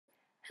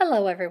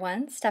Hello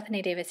everyone,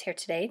 Stephanie Davis here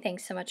today.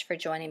 Thanks so much for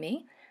joining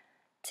me.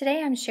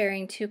 Today I'm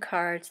sharing two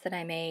cards that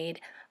I made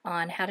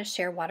on how to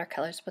share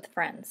watercolors with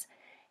friends.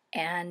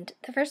 And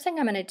the first thing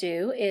I'm going to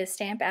do is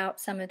stamp out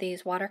some of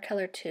these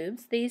watercolor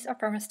tubes. These are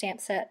from a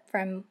stamp set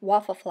from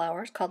Waffle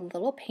Flowers called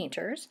Little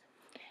Painters.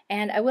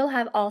 And I will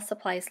have all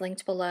supplies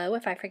linked below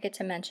if I forget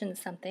to mention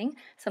something.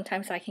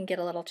 Sometimes I can get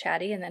a little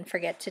chatty and then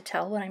forget to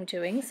tell what I'm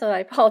doing, so I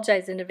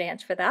apologize in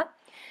advance for that.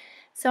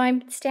 So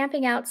I'm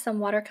stamping out some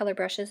watercolor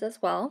brushes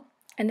as well.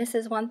 And this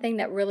is one thing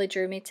that really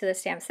drew me to the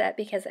stamp set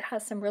because it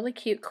has some really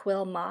cute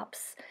quill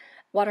mops,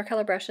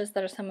 watercolor brushes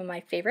that are some of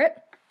my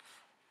favorite.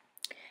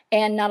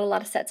 And not a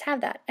lot of sets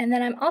have that. And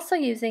then I'm also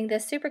using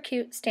this super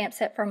cute stamp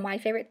set from My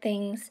Favorite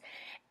Things.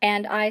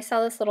 And I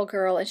saw this little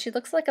girl, and she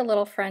looks like a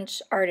little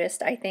French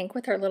artist, I think,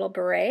 with her little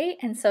beret.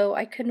 And so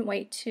I couldn't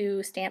wait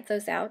to stamp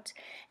those out.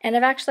 And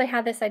I've actually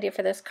had this idea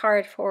for this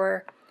card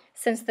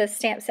since the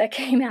stamp set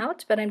came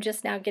out, but I'm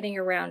just now getting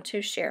around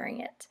to sharing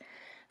it.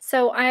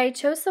 So I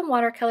chose some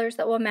watercolors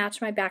that will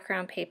match my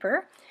background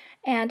paper,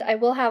 and I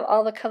will have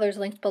all the colors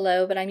linked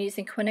below, but I'm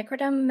using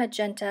QUINACRIDONE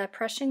Magenta,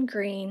 Prussian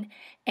Green,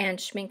 and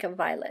Schmincke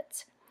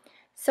Violet.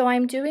 So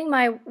I'm doing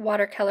my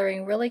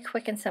watercoloring really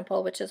quick and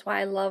simple, which is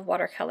why I love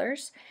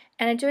watercolors,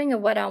 and I'm doing a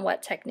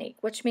wet-on-wet technique,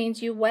 which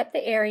means you wet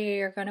the area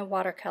you're going to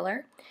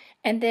watercolor,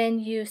 and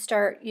then you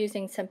start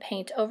using some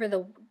paint over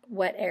the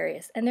wet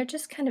areas, and they're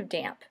just kind of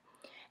damp.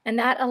 And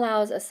that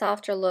allows a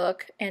softer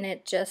look, and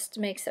it just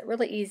makes it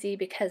really easy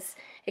because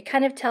it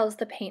kind of tells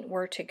the paint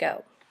where to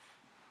go.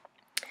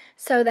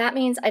 So that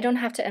means I don't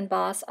have to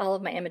emboss all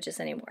of my images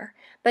anymore.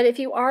 But if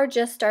you are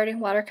just starting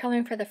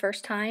watercoloring for the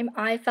first time,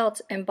 I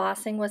felt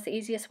embossing was the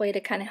easiest way to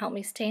kind of help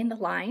me stay in the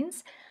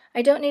lines.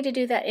 I don't need to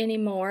do that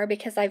anymore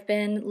because I've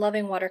been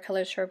loving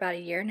watercolors for about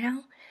a year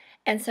now.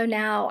 And so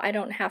now I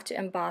don't have to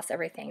emboss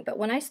everything. But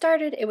when I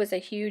started, it was a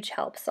huge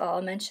help, so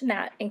I'll mention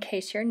that in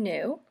case you're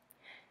new.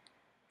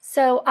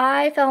 So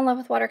I fell in love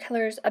with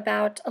watercolors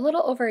about a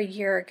little over a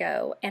year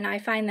ago, and I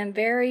find them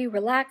very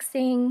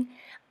relaxing.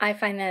 I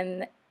find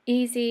them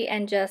easy,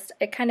 and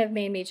it kind of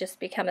made me just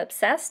become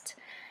obsessed.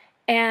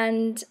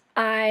 And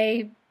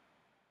I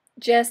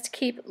just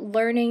keep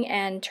learning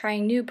and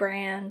trying new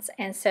brands,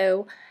 and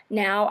so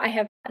now I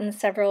have gotten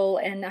several,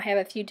 and I have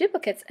a few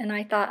duplicates, and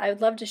I thought I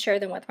would love to share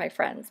them with my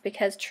friends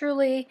because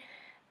truly,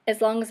 as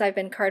long as I've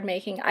been card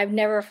making, I've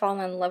never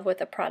fallen in love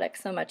with a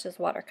product so much as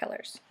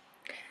watercolors.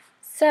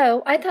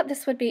 So I thought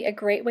this would be a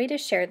great way to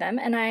share them,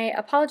 and I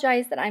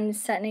apologize that I'm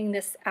sending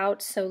this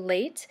out so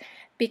late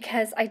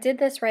because I did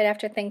this right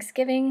after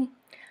Thanksgiving,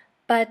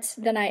 but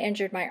then I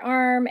injured my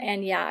arm,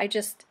 and yeah,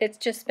 it's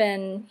just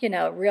been,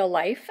 real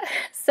life.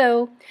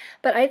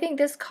 But I think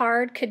this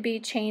card could be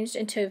changed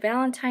into a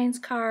Valentine's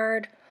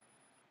card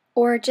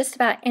or just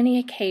about any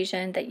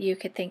occasion that you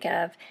could think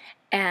of,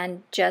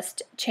 and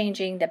just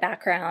changing the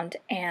background,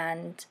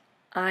 and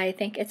I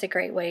think it's a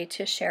great way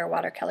to share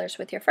watercolors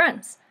with your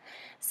friends.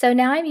 So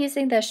now I'm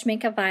using the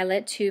Schmincke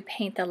Violet to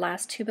paint the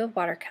last tube of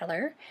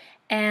watercolor,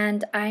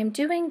 and I'm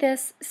doing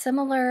this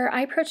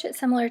I approach it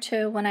similar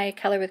to when I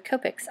color with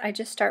Copics. I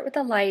just start with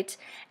the light,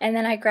 and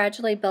then I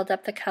gradually build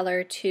up the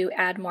color to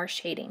add more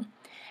shading.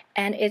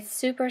 And it's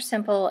super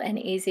simple and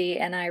easy,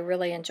 and I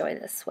really enjoy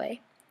this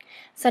way.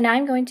 So now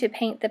I'm going to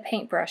paint the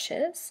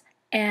paintbrushes,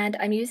 and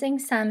I'm using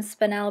some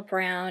Spinel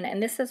brown,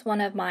 and this is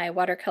one of my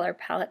watercolor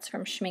palettes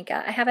from Schmincke.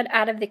 I have it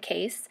out of the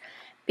case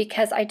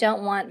because I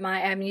don't want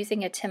I'm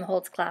using a Tim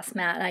Holtz glass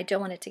mat, and I don't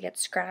want it to get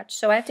scratched.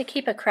 So I have to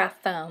keep a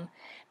craft foam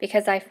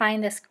because I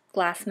find this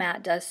glass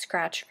mat does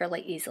scratch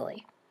really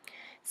easily.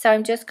 So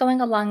I'm just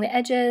going along the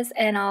edges,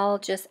 and I'll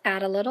just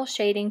add a little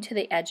shading to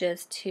the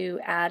edges to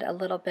add a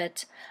little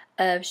bit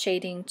of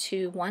shading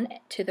to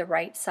the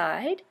right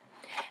side.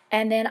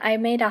 And then I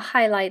made a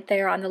highlight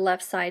there on the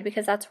left side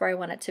because that's where I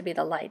want it to be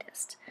the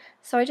lightest.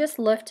 So I just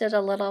lifted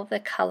a little of the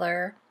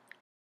color,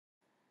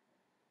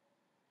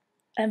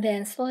 and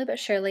then slowly but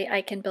surely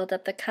I can build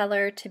up the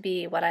color to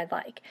be what I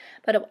like.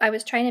 But I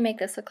was trying to make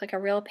this look like a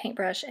real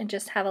paintbrush and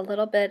just have a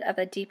little bit of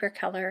a deeper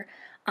color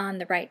on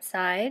the right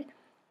side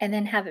and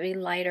then have it be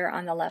lighter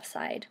on the left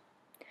side.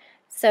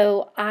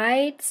 So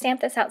I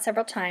stamped this out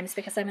several times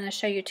because I'm going to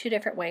show you two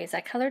different ways. I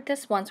colored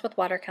this once with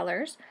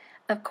watercolors,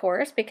 of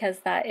course, because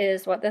that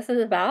is what this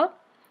is about.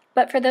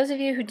 But for those of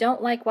you who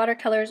don't like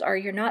watercolors or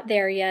you're not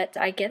there yet,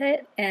 I get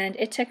it, and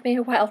it took me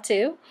a while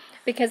too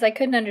because I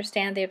couldn't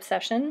understand the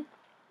obsession.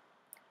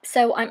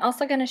 So I'm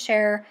also going to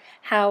share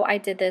how I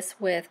did this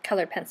with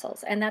colored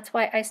pencils, and that's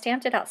why I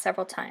stamped it out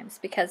several times,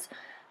 because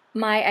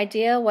my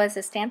idea was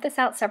to stamp this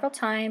out several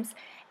times,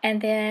 and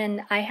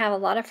then I have a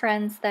lot of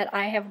friends that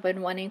I have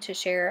been wanting to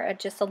share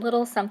just a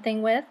little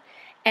something with,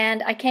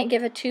 and I can't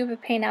give a tube of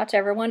paint out to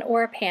everyone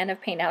or a pan of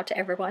paint out to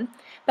everyone,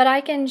 but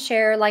I can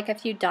share like a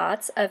few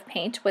dots of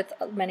paint with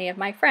many of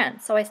my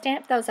friends. So I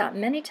stamped those out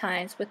many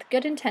times with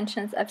good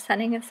intentions of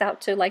sending this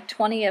out to like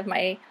 20 of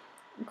my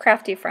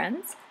crafty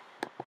friends.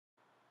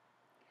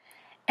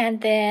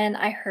 And then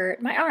I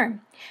hurt my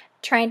arm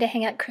trying to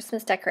hang up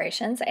Christmas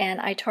decorations, and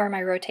I tore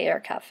my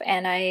rotator cuff,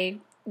 and I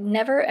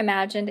never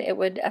imagined it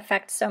would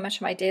affect so much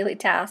of my daily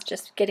tasks.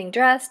 Just getting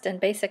dressed and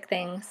basic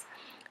things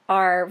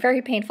are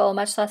very painful,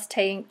 much less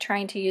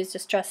trying to use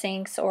distress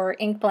inks or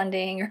ink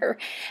blending or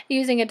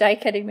using a die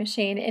cutting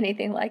machine,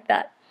 anything like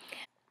that.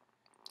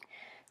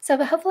 So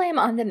but hopefully I'm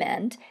on the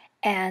mend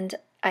and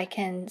I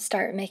can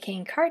start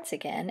making cards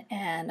again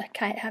and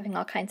having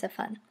all kinds of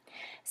fun.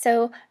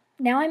 So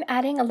now I'm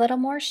adding a little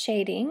more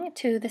shading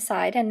to the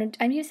side, and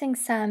I'm using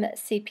some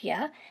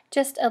sepia,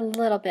 just a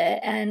little bit,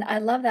 and I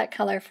love that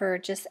color for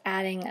just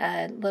adding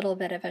a little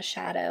bit of a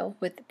shadow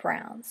with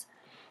browns.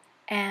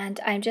 And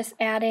I'm just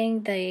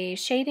adding the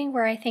shading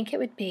where I think it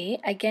would be,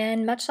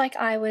 again, much like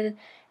I would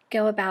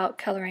go about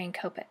coloring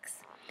Copics.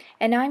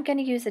 And now I'm going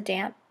to use a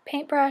damp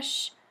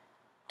paintbrush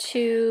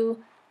to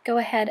go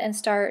ahead and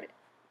start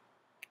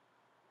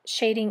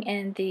shading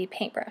in the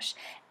paintbrush.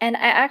 And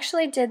I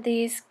actually did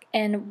these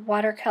in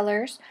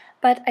watercolors,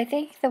 but I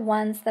think the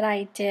ones that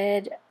I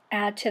did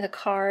add to the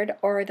card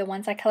are the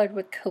ones I colored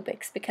with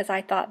Copics because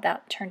I thought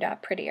that turned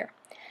out prettier.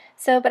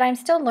 So, but I'm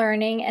still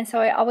learning, and so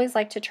I always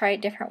like to try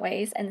it different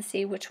ways and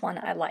see which one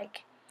I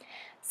like.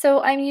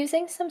 So I'm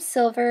using some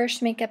silver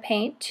Schmincke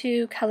paint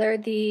to color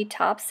the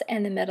tops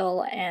and the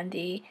middle and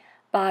the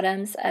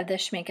bottoms of the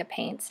Schmincke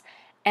paints.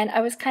 And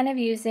I was kind of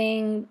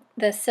using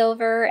the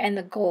silver and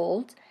the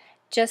gold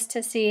just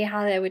to see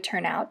how they would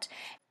turn out.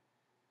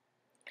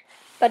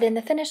 But in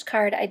the finished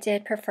card, I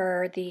did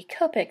prefer the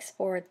Copics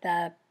for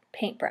the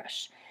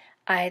paintbrush.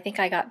 I think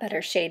I got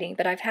better shading,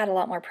 but I've had a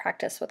lot more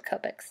practice with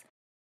Copics.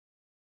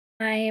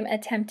 I'm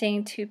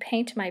attempting to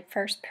paint my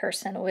first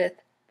person with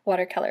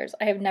watercolors.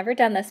 I have never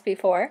done this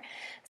before.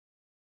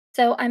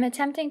 So I'm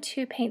attempting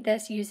to paint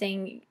this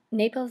using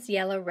Naples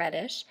Yellow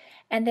Reddish,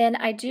 and then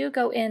I do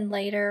go in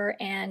later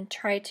and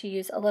try to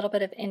use a little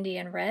bit of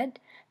Indian Red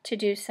to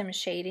do some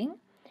shading.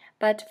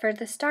 But for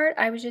the start,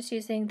 I was just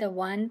using the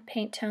one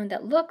paint tone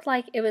that looked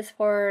like it was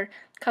for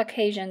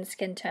Caucasian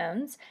skin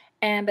tones,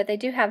 but they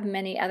do have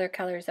many other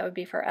colors that would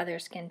be for other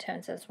skin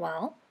tones as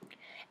well.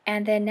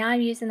 And then now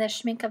I'm using the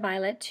Schmincke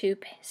Violet to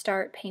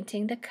start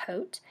painting the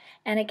coat.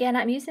 And again,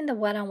 I'm using the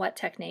wet on wet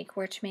technique,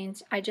 which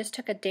means I just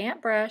took a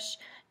damp brush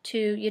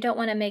you don't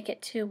want to make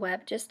it too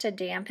wet, just to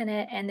dampen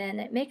it, and then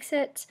it makes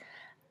it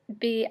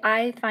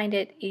I find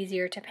it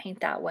easier to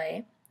paint that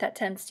way. That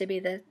tends to be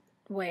the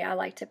way I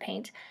like to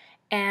paint.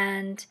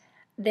 And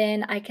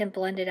then I can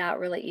blend it out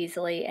really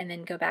easily and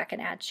then go back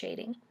and add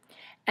shading.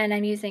 And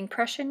I'm using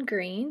Prussian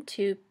green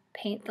to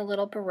paint the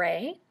little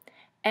beret.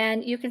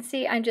 And you can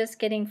see I'm just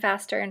getting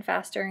faster and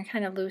faster and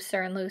kind of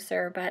looser and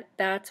looser, but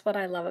that's what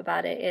I love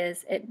about it,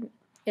 is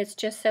it's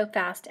just so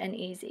fast and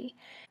easy.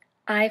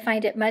 I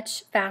find it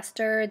much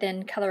faster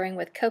than coloring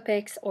with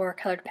Copics or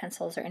colored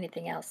pencils or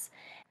anything else.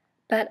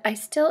 But I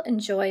still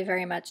enjoy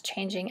very much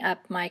changing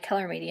up my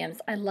color mediums.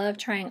 I love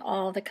trying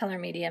all the color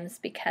mediums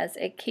because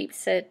it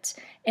keeps it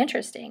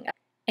interesting.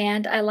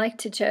 And I like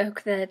to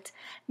joke that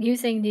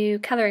using new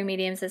coloring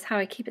mediums is how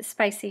I keep it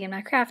spicy in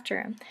my craft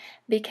room,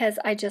 because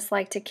I just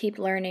like to keep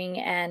learning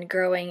and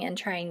growing and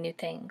trying new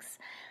things.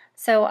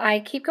 So I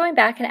keep going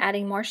back and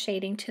adding more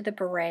shading to the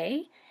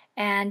beret,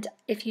 and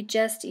if you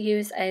just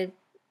use a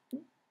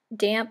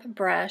damp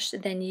brush,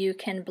 then you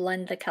can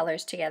blend the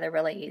colors together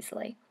really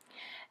easily.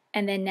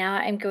 And then now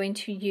I'm going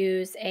to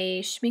use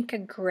a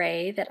Schmincke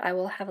Gray that I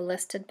will have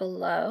listed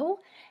below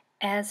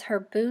as her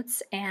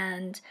boots,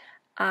 and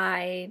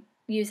I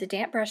use a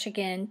damp brush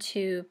again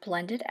to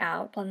blend it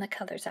out, blend the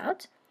colors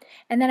out.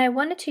 And then I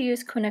wanted to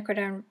use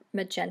QUINACRIDONE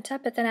Magenta,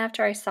 but then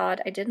after I saw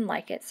it, I didn't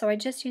like it, so I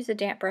just used a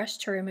damp brush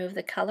to remove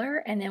the color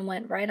and then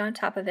went right on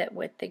top of it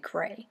with the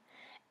gray.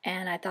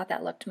 And I thought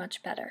that looked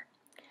much better.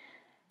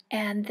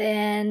 And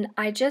then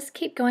I just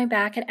keep going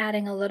back and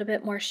adding a little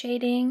bit more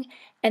shading,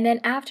 and then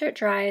after it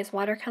dries,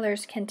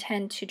 watercolors can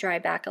tend to dry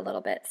back a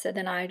little bit, so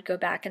then I'd go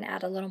back and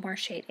add a little more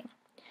shading.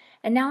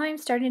 And now I'm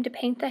starting to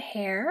paint the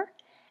hair,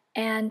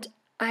 and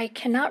I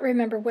cannot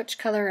remember which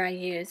color I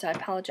used, I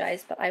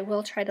apologize, but I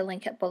will try to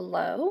link it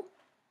below,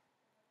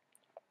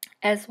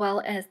 as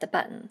well as the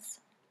buttons.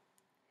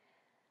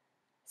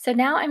 So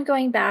now I'm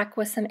going back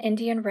with some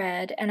Indian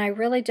Red, and I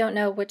really don't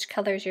know which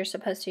colors you're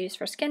supposed to use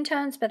for skin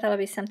tones, but that'll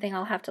be something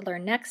I'll have to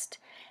learn next.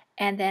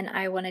 And then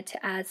I wanted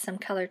to add some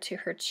color to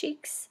her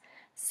cheeks,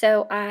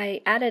 so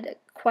I added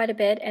quite a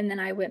bit, and then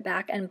I went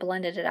back and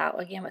blended it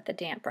out again with the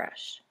damp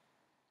brush.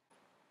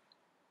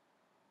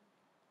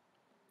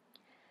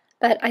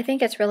 But I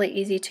think it's really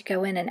easy to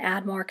go in and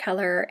add more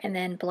color and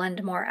then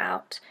blend more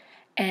out.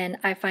 And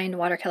I find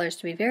watercolors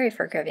to be very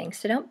forgiving,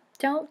 so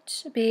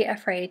don't be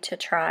afraid to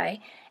try.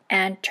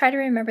 And try to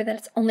remember that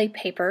it's only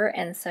paper,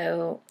 and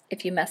so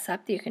if you mess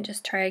up, you can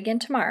just try again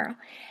tomorrow.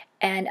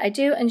 And I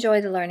do enjoy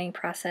the learning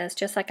process,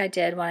 just like I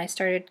did when I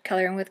started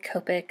coloring with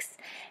Copics.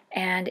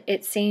 And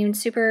it seemed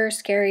super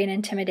scary and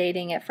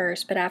intimidating at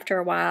first, but after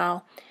a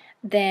while,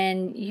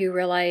 then you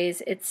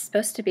realize it's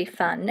supposed to be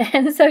fun.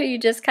 And so you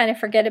just kind of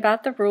forget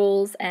about the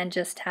rules and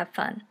just have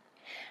fun.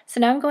 So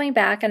now I'm going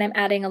back and I'm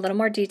adding a little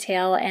more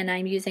detail, and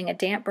I'm using a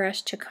damp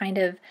brush to kind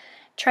of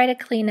try to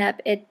clean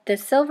up it. The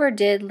silver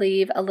did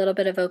leave a little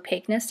bit of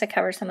opaqueness to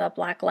cover some of the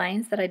black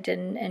lines that I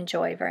didn't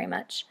enjoy very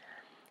much.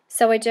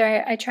 So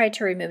I tried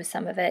to remove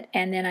some of it,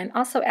 and then I'm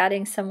also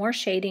adding some more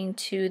shading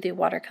to the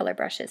watercolor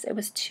brushes. It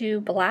was too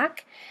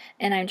black,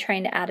 and I'm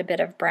trying to add a bit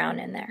of brown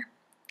in there.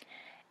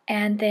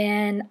 And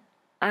then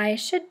now I'm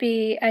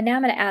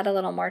going to add a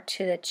little more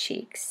to the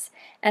cheeks.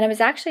 And I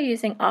was actually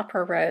using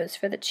Opera Rose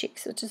for the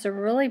cheeks, which is a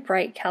really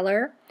bright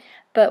color.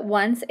 But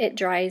once it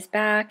dries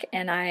back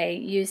and I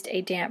used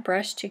a damp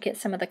brush to get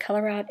some of the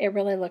color out, it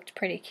really looked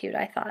pretty cute,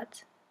 I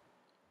thought.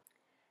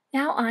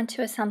 Now on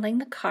to assembling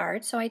the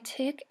card. So I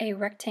took a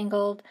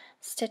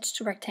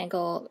stitched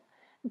rectangle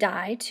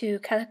die to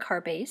cut a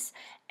card base,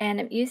 and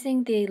I'm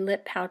using the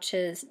Lip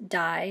Pouches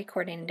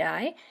coordinating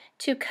die,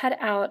 to cut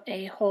out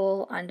a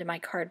hole onto my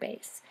card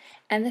base.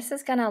 And this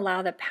is going to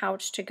allow the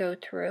pouch to go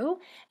through.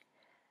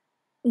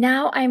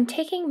 Now I'm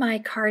taking my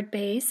card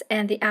base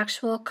and the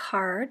actual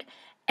card,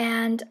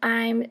 and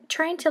I'm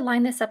trying to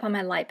line this up on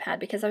my light pad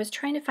because I was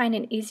trying to find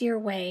an easier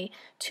way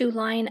to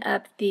line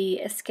up the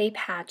escape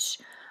hatch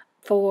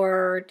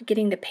for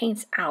getting the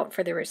paints out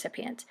for the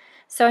recipient.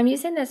 So I'm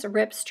using this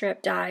Rip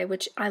Strip die,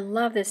 which I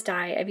love this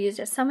die. I've used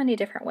it so many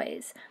different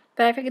ways,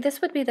 but I figured this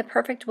would be the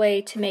perfect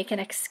way to make an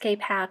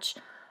escape hatch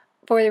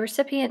for the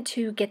recipient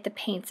to get the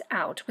paints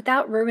out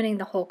without ruining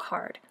the whole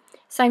card.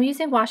 So I'm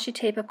using washi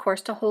tape, of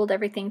course, to hold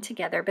everything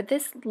together, but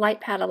this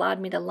light pad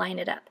allowed me to line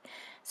it up.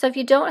 So if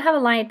you don't have a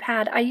light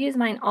pad, I use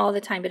mine all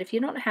the time, but if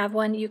you don't have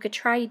one, you could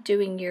try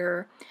doing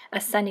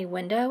a sunny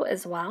window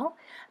as well.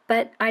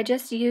 But I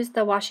just used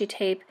the washi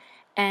tape,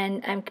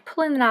 and I'm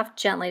pulling it off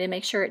gently to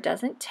make sure it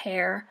doesn't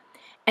tear.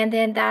 And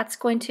then that's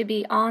going to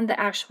be on the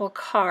actual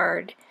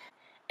card.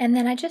 And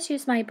then I just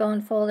use my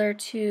bone folder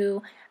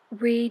to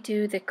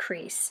redo the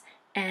crease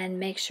and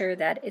make sure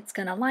that it's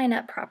going to line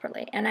up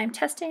properly. And I'm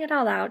testing it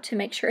all out to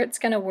make sure it's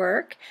going to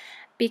work,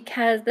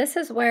 because this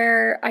is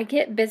where I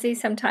get busy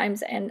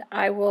sometimes and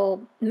I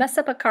will mess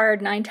up a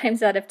card 9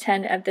 times out of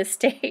 10 at this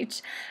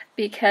stage,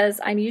 because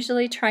I'm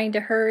usually trying to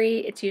hurry.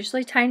 It's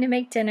usually time to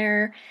make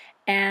dinner,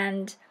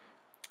 and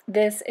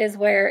this is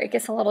where it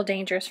gets a little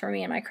dangerous for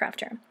me in my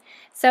craft room.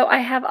 So I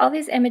have all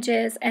these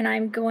images, and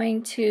I've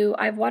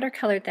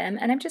watercolored them,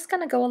 and I'm just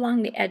going to go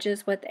along the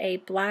edges with a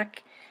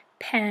black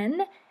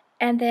pen,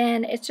 and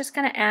then it's just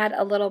going to add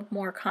a little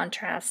more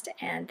contrast.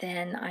 And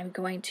then I'm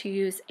going to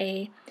use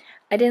it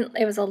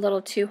was a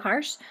little too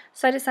harsh,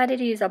 so I decided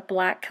to use a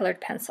black colored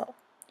pencil.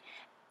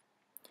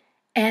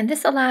 And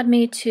this allowed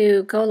me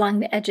to go along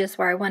the edges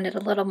where I wanted a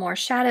little more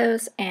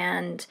shadows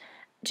and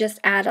just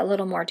add a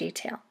little more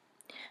detail.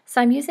 So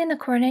I'm using the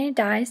coordinated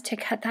dies to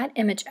cut that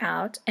image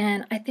out,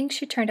 and I think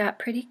she turned out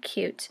pretty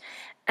cute.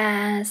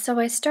 So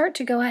I start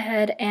to go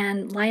ahead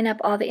and line up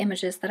all the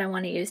images that I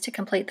want to use to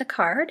complete the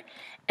card.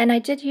 And I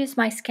did use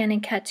my scan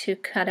and cut to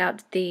cut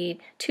out the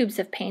tubes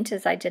of paint,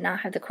 as I did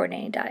not have the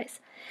coordinated dies.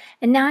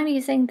 And now I'm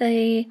using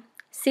the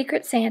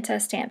Secret Santa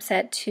stamp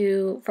set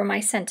for my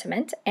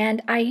sentiment,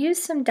 and I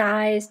used some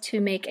dies to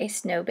make a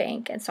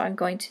snowbank, and so I'm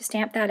going to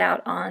stamp that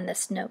out on the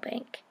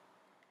snowbank.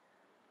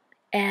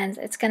 And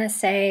it's going to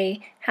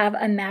say, "Have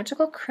a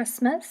magical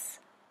Christmas."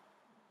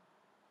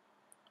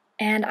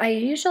 And I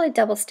usually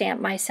double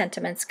stamp my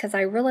sentiments because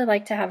I really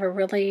like to have a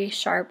really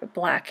sharp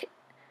black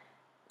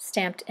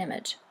stamped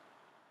image.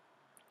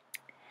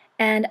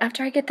 And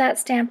after I get that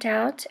stamped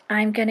out,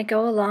 I'm going to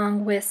go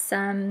along with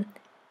some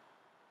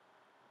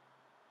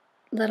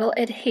little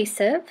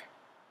adhesive,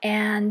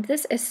 and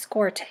this is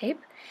score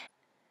tape.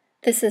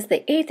 This is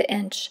the 1/8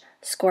 inch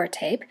score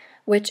tape,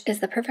 which is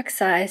the perfect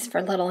size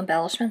for little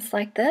embellishments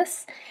like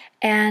this.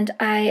 And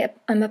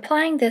I'm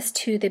applying this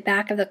to the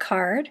back of the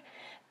card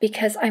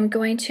because I'm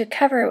going to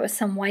cover it with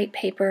some white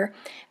paper,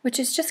 which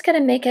is just going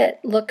to make it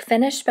look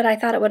finished, but I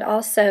thought it would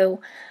also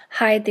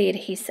hide the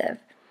adhesive.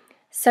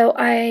 So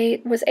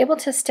I was able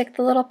to stick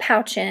the little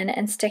pouch in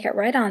and stick it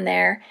right on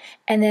there,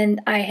 and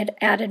then I had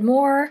added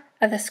more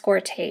of the score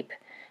tape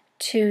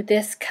to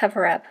this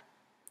cover up.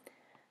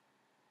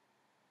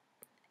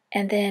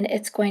 And then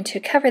it's going to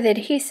cover the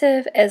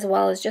adhesive as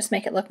well as just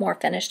make it look more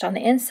finished on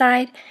the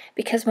inside,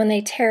 because when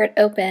they tear it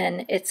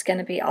open, it's going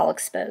to be all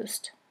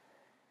exposed.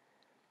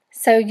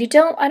 So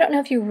I don't know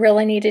if you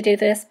really need to do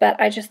this, but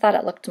I just thought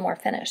it looked more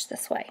finished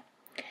this way.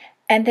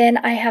 And then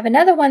I have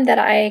another one that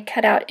I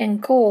cut out in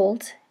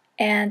gold,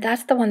 and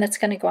that's the one that's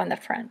going to go on the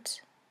front.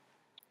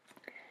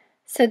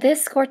 So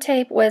this score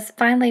tape was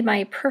finally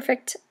my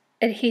perfect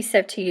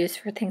adhesive to use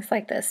for things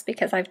like this,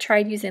 because I've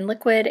tried using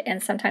liquid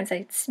and sometimes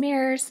it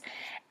smears,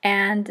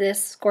 and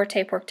this score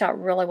tape worked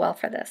out really well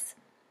for this.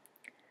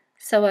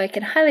 So I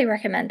can highly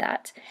recommend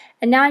that.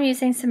 And now I'm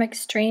using some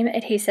extreme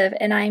adhesive,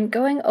 and I'm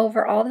going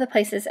over all of the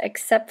places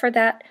except for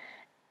that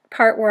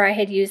part where I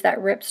had used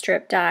that Rip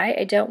Strip die.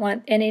 I don't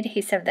want any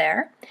adhesive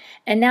there.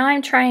 And now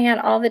I'm trying out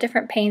all the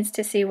different paints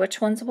to see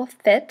which ones will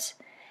fit.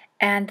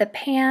 And the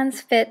pans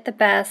fit the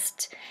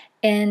best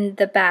in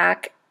the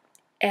back.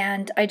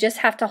 And I just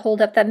have to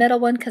hold up that middle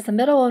one because the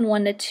middle one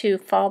wanted to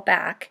fall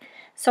back.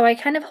 So I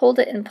kind of hold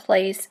it in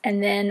place,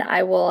 and then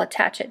I will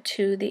attach it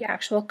to the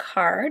actual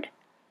card.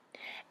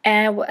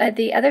 And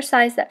the other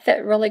size that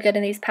fit really good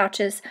in these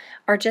pouches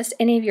are just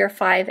any of your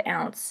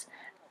 5-ounce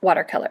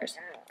watercolors.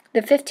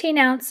 The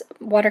 15-ounce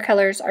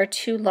watercolors are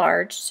too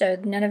large, so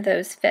none of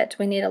those fit.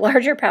 We need a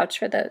larger pouch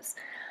for those.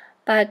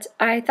 But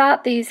I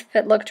thought these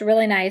looked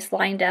really nice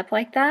lined up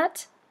like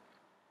that.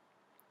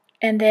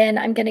 And then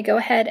I'm going to go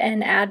ahead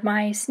and add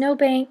my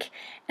snowbank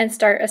and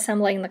start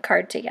assembling the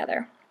card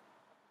together.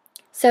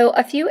 So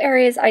a few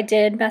areas I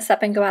did mess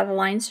up and go out of the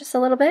lines just a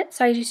little bit,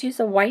 so I just use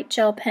a white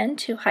gel pen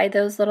to hide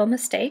those little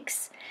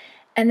mistakes.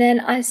 And then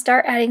I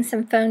start adding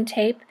some foam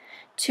tape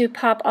to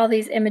pop all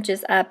these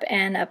images up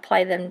and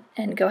apply them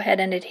and go ahead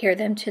and adhere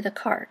them to the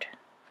card.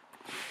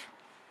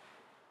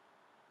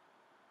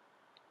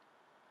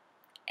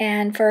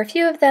 And for a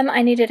few of them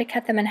I needed to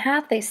cut them in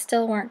half. They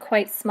still weren't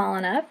quite small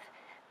enough,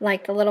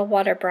 like the little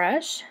water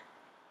brush.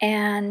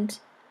 And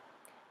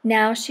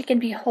now she can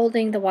be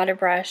holding the water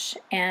brush,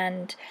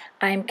 and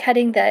I'm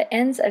cutting the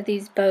ends of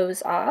these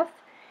bows off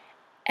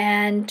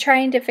and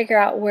trying to figure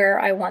out where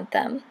I want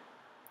them.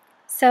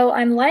 So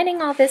I'm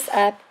lining all this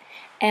up,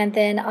 and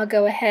then I'll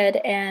go ahead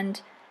and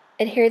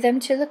adhere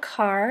them to the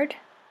card.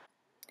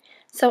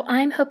 So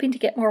I'm hoping to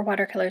get more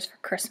watercolors for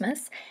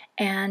Christmas,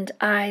 and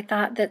I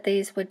thought that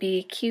these would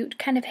be cute,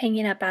 kind of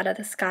hanging up out of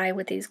the sky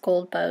with these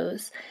gold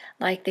bows,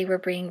 like they were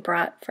being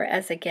brought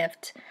as a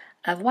gift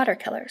of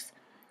watercolors.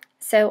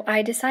 So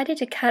I decided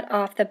to cut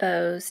off the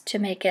bows to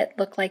make it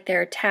look like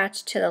they're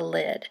attached to the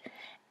lid.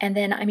 And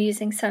then I'm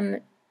using some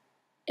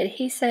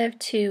adhesive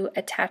to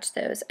attach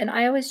those. And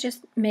I always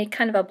just make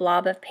kind of a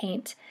blob of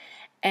paint.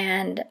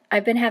 And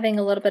I've been having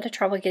a little bit of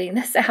trouble getting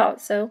this out.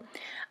 So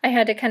I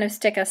had to kind of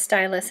stick a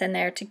stylus in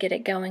there to get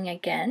it going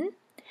again.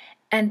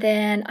 And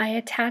then I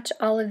attach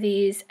all of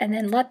these and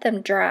then let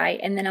them dry.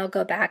 And then I'll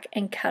go back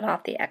and cut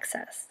off the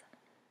excess.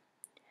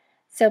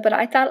 So, but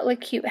I thought it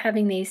looked cute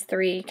having these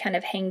 3 kind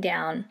of hang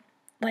down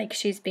like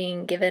she's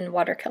being given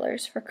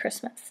watercolors for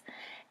Christmas.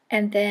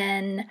 And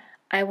then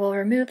I will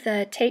remove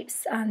the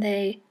tapes on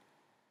the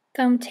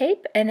foam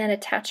tape and then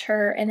attach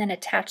her and then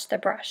attach the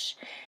brush.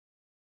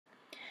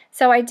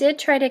 So I did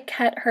try to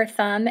cut her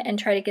thumb and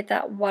try to get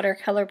that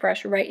watercolor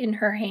brush right in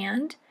her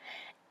hand.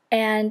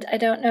 And I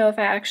don't know if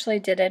I actually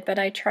did it, but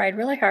I tried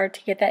really hard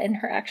to get that in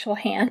her actual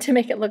hand to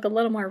make it look a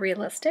little more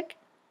realistic.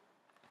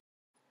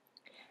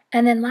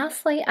 And then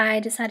lastly,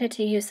 I decided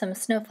to use some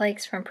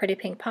snowflakes from Pretty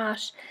Pink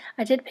Posh.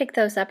 I did pick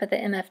those up at the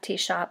MFT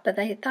shop, but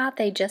I thought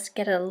they just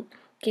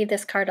gave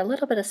this card a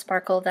little bit of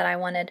sparkle that I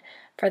wanted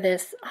for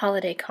this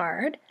holiday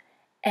card.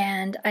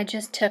 And I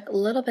just took a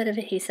little bit of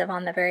adhesive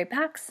on the very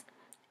backs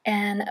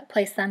and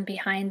placed them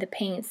behind the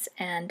paints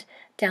and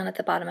down at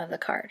the bottom of the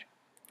card.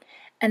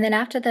 And then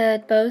after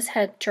the bows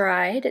had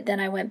dried,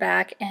 then I went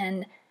back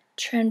and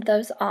trimmed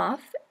those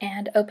off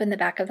and opened the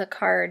back of the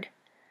card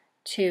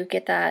to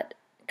get that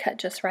cut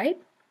just right.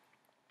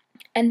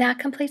 And that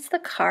completes the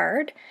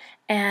card,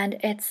 and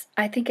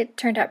I think it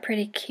turned out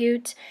pretty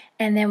cute.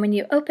 And then when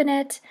you open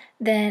it,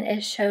 then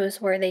it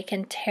shows where they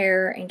can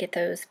tear and get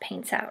those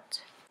paints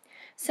out.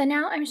 So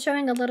now I'm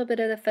showing a little bit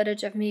of the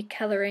footage of me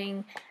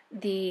coloring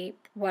the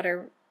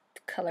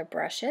watercolor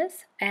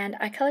brushes, and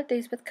I colored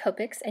these with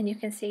Copics, and you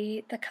can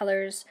see the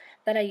colors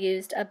that I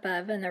used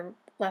above on the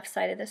left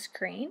side of the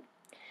screen.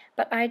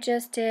 But I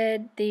just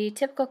did the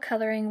typical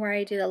coloring where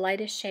I do the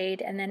lightest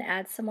shade and then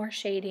add some more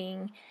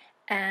shading.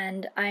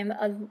 And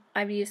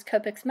I've used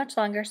Copics much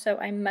longer, so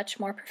I'm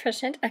much more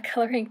proficient at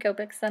coloring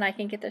Copics than I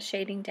can get the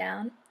shading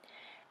down.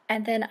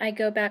 And then I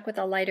go back with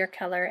a lighter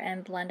color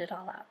and blend it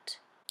all out.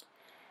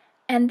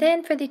 And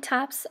then for the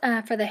tops,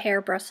 for the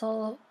hair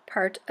bristle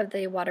part of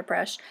the water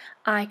brush,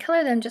 I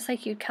color them just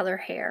like you'd color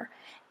hair.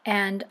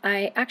 And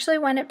I actually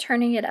wind up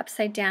turning it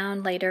upside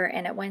down later,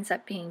 and it winds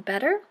up being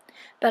better.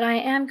 But I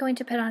am going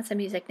to put on some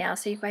music now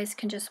so you guys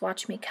can just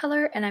watch me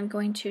color, and I'm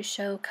going to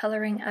show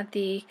coloring of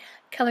the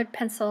colored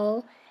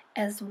pencil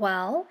as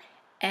well,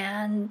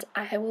 and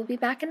I will be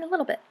back in a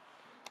little bit.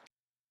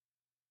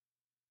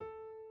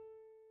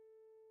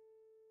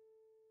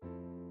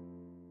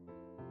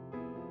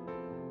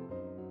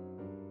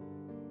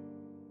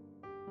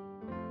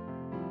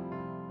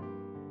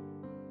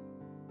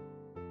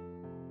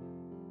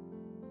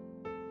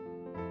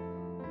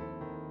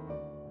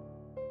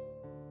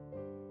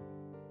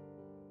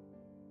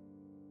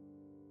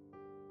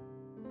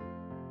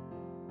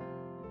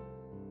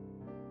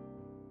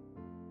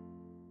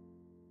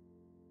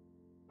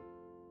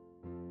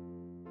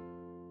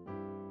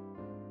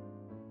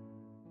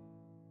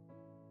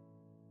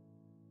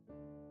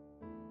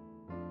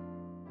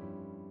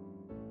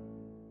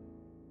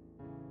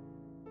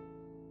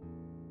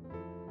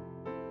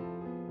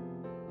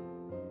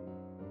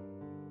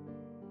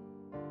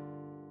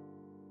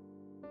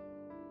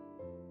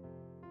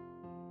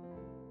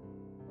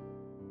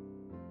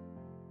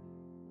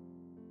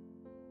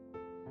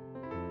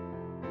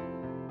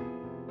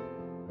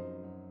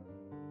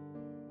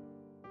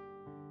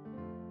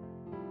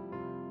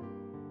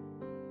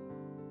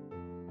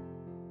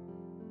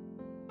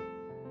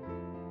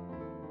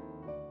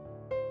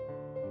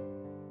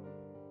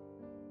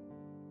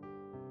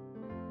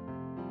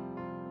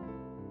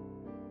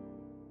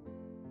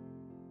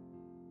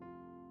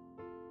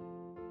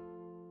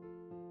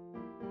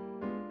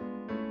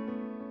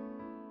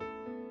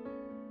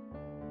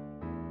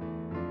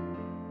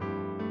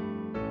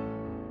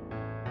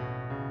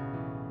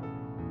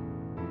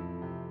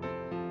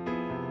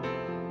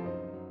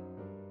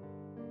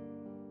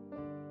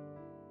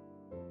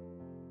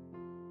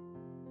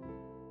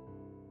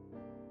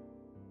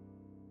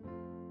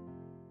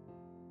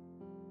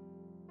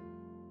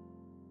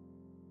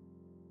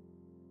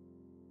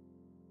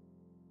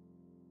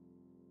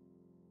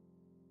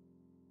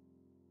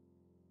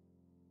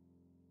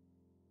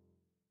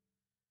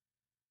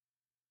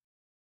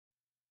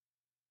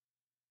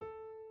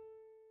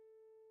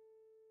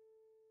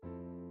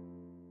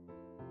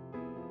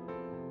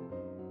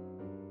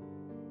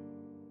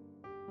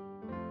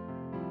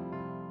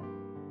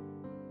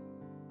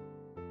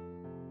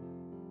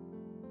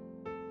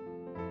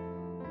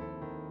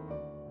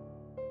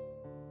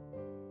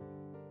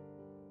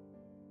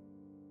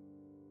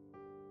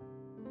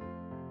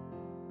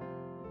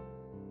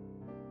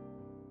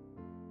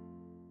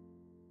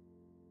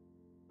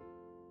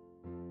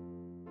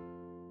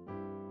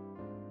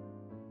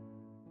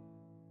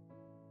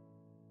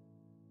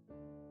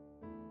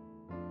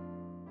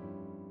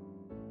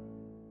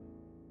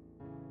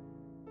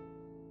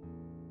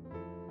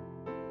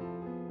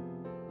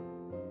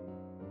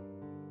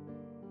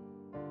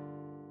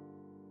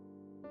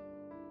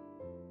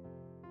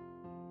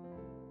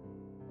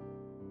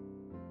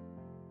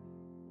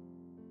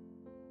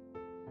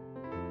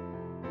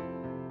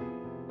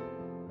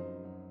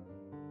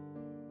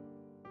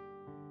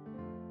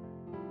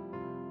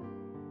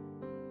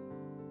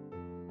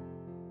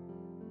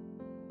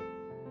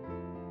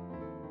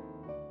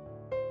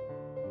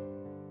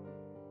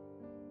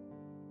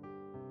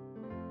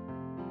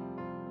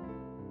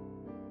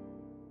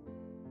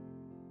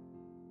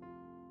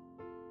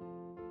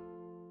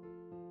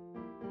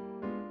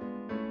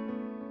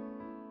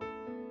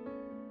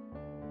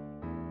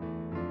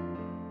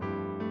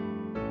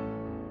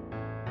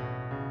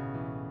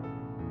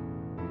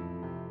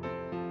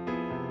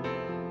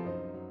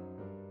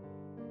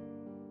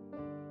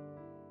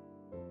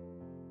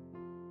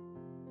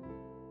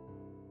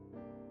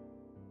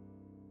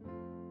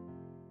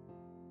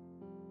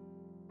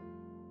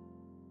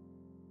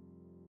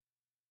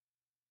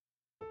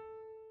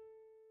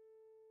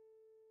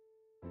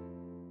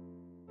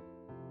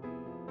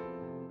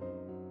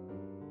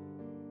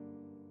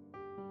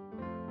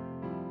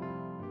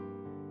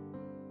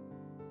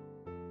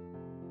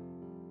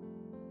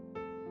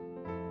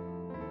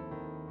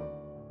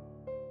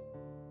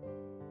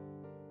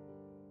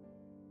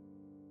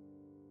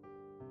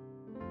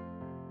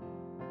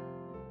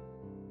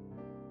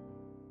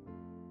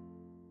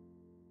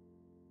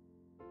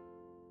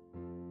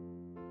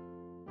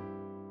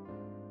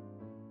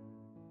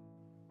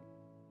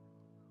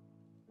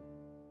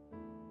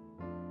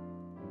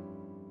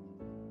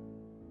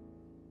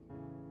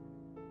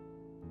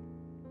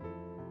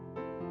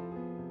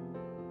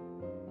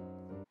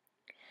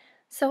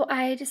 So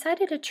I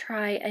decided to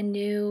try a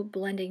new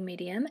blending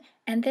medium,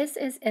 and this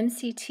is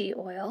MCT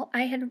oil.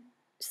 I had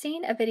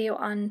seen a video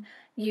on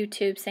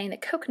YouTube saying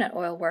that coconut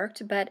oil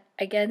worked, but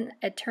again,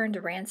 it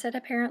turned rancid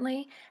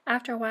apparently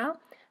after a while.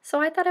 So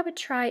I thought I would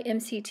try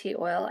MCT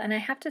oil, and I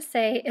have to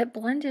say it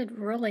blended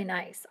really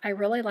nice. I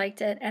really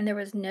liked it, and there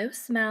was no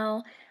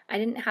smell. I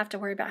didn't have to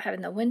worry about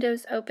having the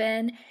windows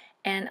open,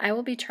 and I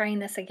will be trying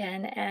this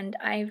again, and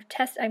I'm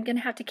going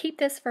to have to keep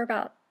this for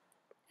about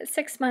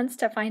 6 months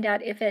to find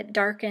out if it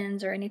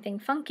darkens or anything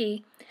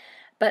funky.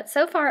 But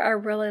so far I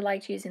really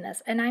liked using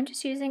this, and I'm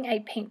just using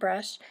a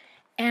paintbrush,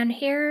 and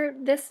here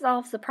this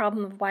solves the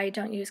problem of why I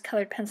don't use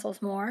colored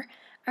pencils more.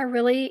 I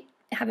really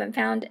haven't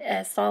found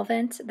a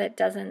solvent that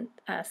doesn't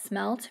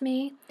smell to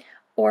me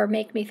or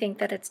make me think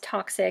that it's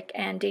toxic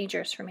and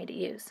dangerous for me to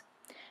use.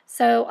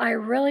 So I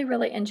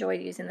really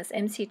enjoyed using this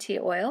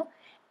MCT oil,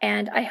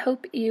 and I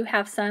hope you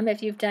have some.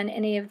 If you've done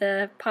any of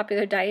the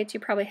popular diets, you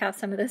probably have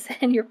some of this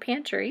in your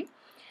pantry.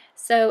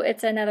 So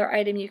it's another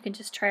item you can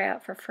just try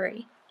out for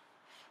free.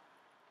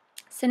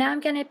 So now I'm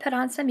going to put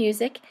on some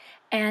music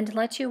and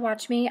let you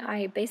watch me.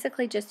 I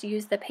basically just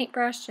use the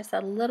paintbrush, just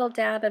a little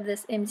dab of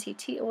this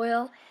MCT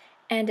oil,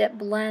 and it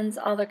blends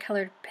all the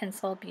colored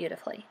pencil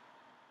beautifully.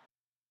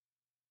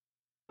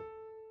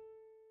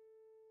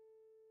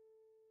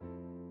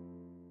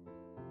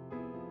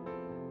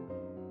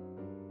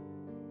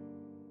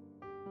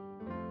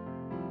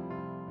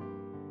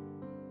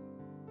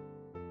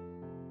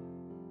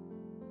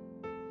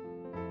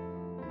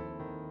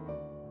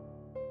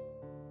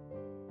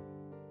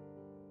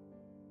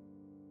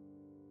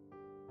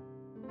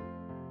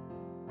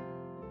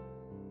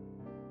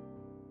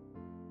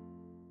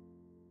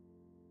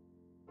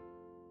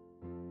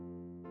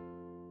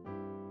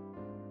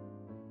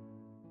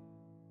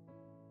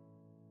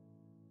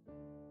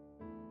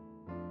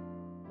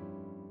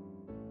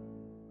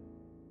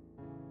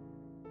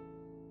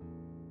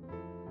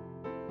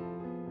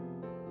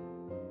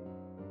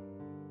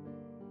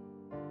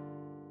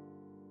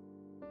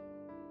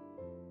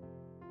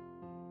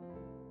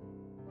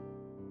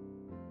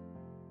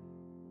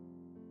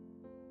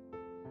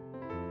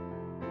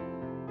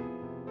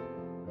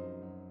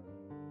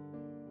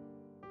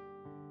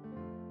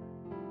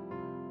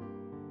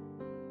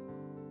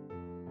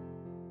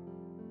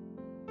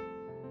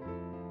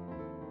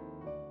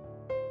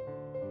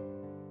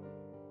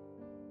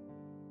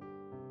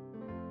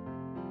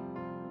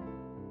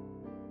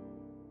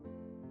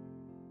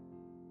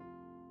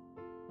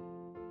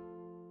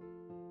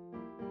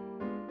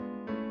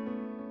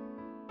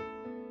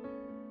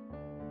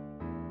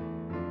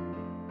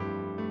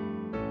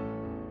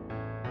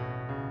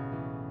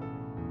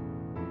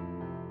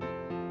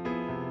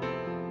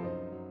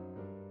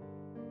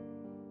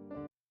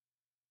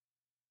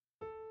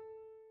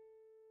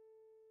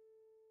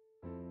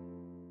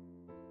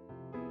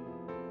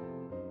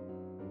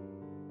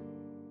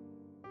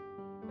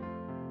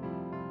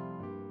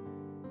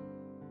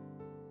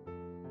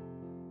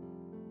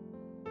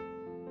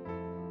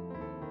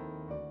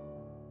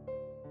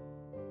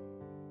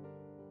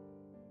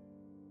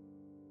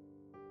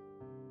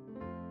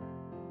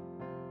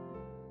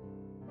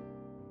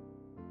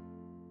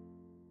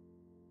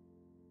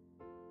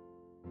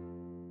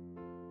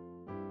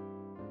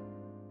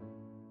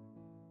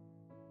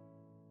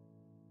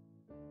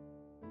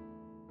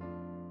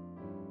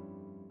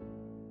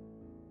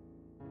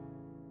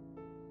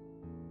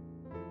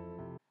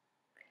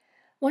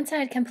 Once I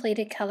had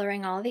completed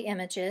coloring all the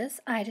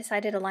images, I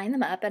decided to line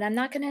them up, and I'm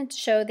not going to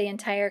show the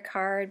entire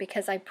card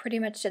because I pretty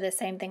much did the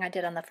same thing I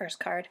did on the first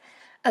card,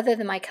 other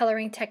than my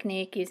coloring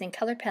technique using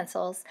colored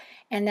pencils,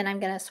 and then I'm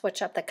going to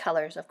switch up the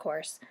colors, of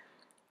course.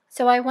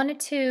 So I wanted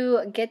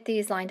to get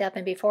these lined up,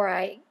 and before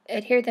I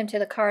adhered them to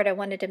the card, I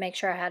wanted to make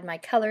sure I had my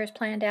colors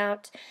planned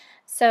out.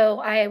 So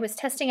I was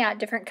testing out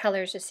different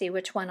colors to see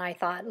which one I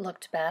thought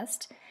looked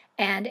best.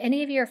 And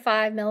any of your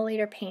 5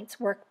 milliliter paints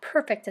work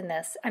perfect in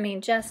this. I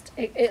mean,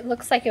 it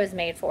looks like it was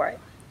made for it.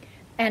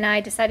 And I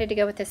decided to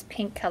go with this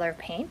pink color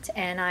paint,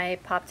 and I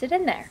popped it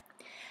in there.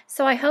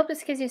 So I hope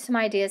this gives you some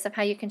ideas of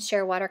how you can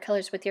share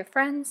watercolors with your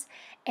friends.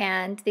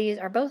 And these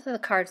are both of the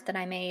cards that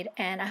I made,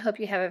 and I hope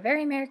you have a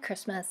very Merry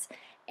Christmas,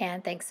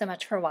 and thanks so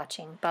much for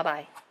watching.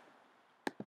 Bye-bye.